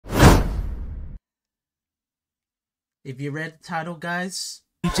If you read the title, guys,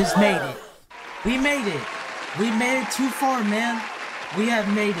 we just made it. We made it. We made it too far, man. We have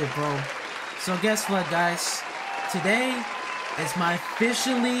made it, bro. So guess what, guys? Today is my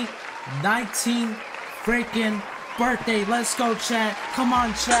officially 19th freaking birthday. Let's go, chat. Come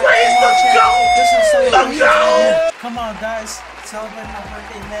on, chat. Let's go. Let's go. Come on, guys. Celebrate my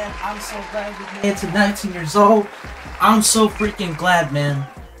birthday, man. I'm so glad we made it to 19 years old. I'm so freaking glad, man.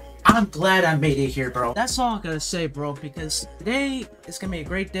 I'm glad I made it here, bro. That's all I gotta say, bro, because today is gonna be a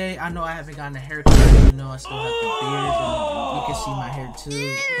great day. I know I haven't gotten a haircut, you know, I still have the beard, and you can see my hair too.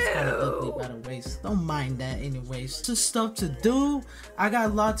 It's kind of ugly by the waist. Don't mind that anyways. Just stuff to do. I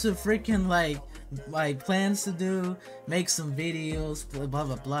got lots of freaking like plans to do, make some videos, blah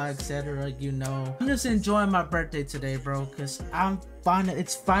blah blah, etc. You know, I'm just enjoying my birthday today, bro, because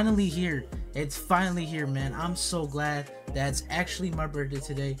it's finally here. It's finally here, man. I'm so glad that's actually my birthday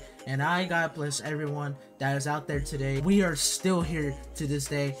today, and God bless everyone that is out there today. We are still here to this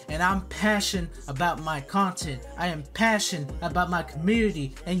day, and I'm passionate about my content. I am passionate about my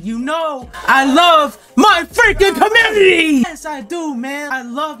community, and you know I love my freaking community. Yes, I do, man. I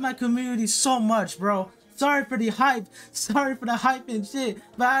love my community so much, bro. Sorry for the hype, sorry for the hype and shit,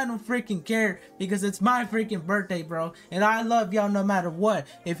 but I don't freaking care because it's my freaking birthday, bro, and I love y'all no matter what.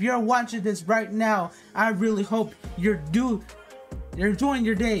 If you're watching this right now, I really hope you're enjoying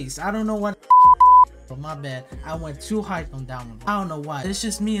your days. I don't know what. My bad, I went too hype on that one. I don't know why. It's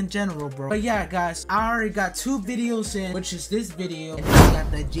just me in general, bro. But yeah, guys, I already got 2 videos in, which is this video, and I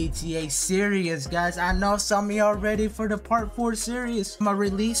got the GTA series, guys. I know some of y'all ready for the part 4 series. I'm gonna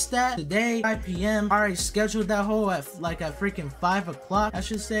release that today, 5 p.m. I already scheduled that whole at freaking 5 o'clock, I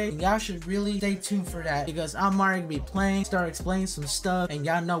should say. Y'all should really stay tuned for that because I'm already gonna be playing, start explaining some stuff, and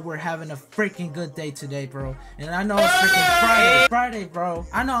y'all know we're having a freaking good day today, bro. And I know it's freaking Friday, bro.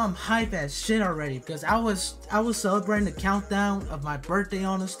 I know I'm hype as shit already because I was celebrating the countdown of my birthday,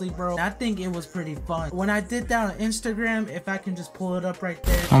 honestly, bro. I think it was pretty fun. When I did that on Instagram, if I can just pull it up right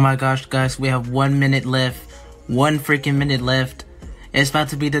there. Oh my gosh, guys, we have 1 minute left. 1 freaking minute left. It's about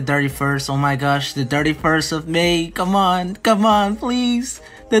to be the 31st. Oh my gosh, the 31st of May. Come on, please.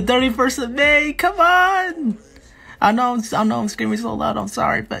 The 31st of May, come on. I know I'm screaming so loud. I'm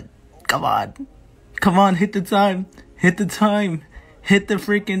sorry, but come on, hit the time. Hit the time. Hit the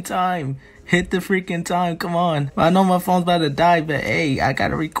freaking time. Hit the freaking time, come on. I know my phone's about to die, but hey, I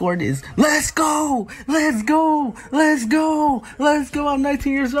gotta record this. Let's go! Let's go! Let's go! Let's go! I'm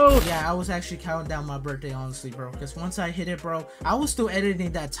 19 years old! Yeah, I was actually counting down my birthday, honestly, bro. Because once I hit it, bro, I was still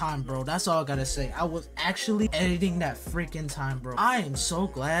editing that time, bro. That's all I gotta say. I was actually editing that freaking time, bro. I am so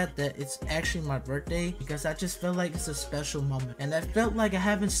glad that it's actually my birthday because I just felt like it's a special moment. And I felt like I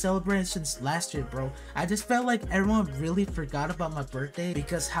haven't celebrated since last year, bro. I just felt like everyone really forgot about my birthday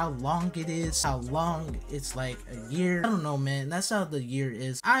because how long it is. How long it's like a year. I don't know, man. That's how the year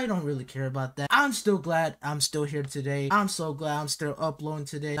is. I don't really care about that. I'm still glad I'm still here today. I'm so glad I'm still uploading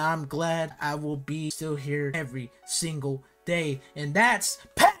today. I'm glad I will be still here every single day, and that's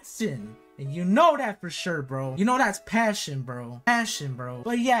passion. And you know that for sure, bro. You know that's passion, bro. Passion, bro.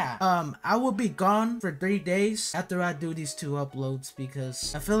 But yeah, I will be gone for 3 days after I do these 2 uploads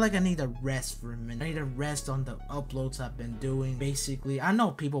because I feel like I need a rest for a minute. I need a rest on the uploads I've been doing. Basically, I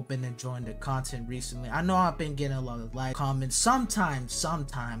know people been enjoying the content recently. I know I've been getting a lot of like comments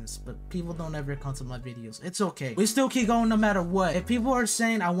sometimes, but people don't ever come to my videos. It's okay. We still keep going no matter what. If people are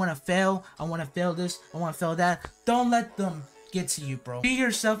saying I want to fail this, I want to fail that, don't let them get to you, bro. Be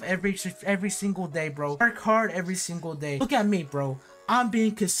yourself every single day, bro. Work hard every single day. Look at me, bro. I'm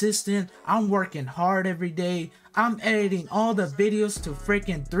being consistent. I'm working hard every day. I'm editing all the videos to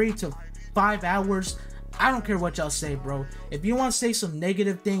freaking 3 to 5 hours. I don't care what y'all say, bro. If you want to say some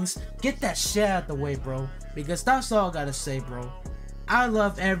negative things, get that shit out the way, bro. Because that's all I gotta say, bro. I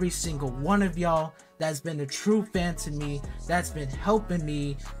love every single one of y'all that's been a true fan to me, that's been helping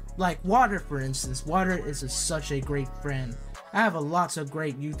me. Like Water, for instance. Water is such a great friend. I have lots of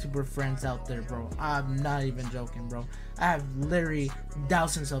great YouTuber friends out there, bro. I'm not even joking, bro. I have literally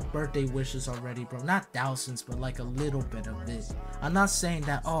thousands of birthday wishes already, bro. Not thousands, but like a little bit of it. I'm not saying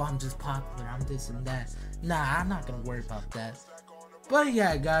that, oh, I'm just popular, I'm this and that. Nah, I'm not gonna worry about that. But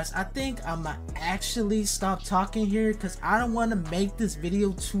yeah, guys, I think I'm gonna actually stop talking here because I don't want to make this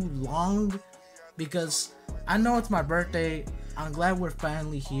video too long because I know it's my birthday. I'm glad we're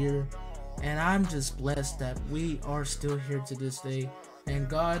finally here. And I'm just blessed that we are still here to this day. And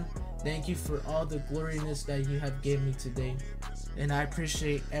God, thank you for all the gloriness that you have given me today. And I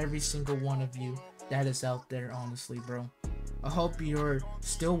appreciate every single one of you that is out there, honestly, bro. I hope you're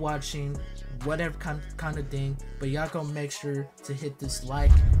still watching, whatever kind of thing. But y'all gonna make sure to hit this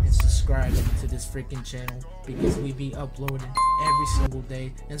like and subscribe to this freaking channel, because we be uploading every single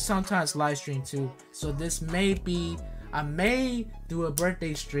day, and sometimes live stream too. So this may be, I may do a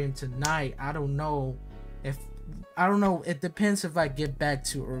birthday stream tonight. I don't know. It depends if I get back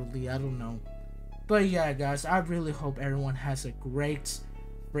too early. I don't know. But yeah, guys, I really hope everyone has a great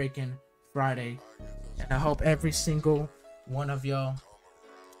freaking Friday, and I hope every single one of y'all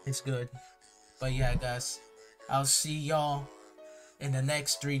is good. But yeah, guys, I'll see y'all in the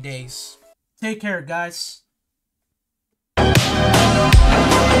next 3 days. Take care, guys.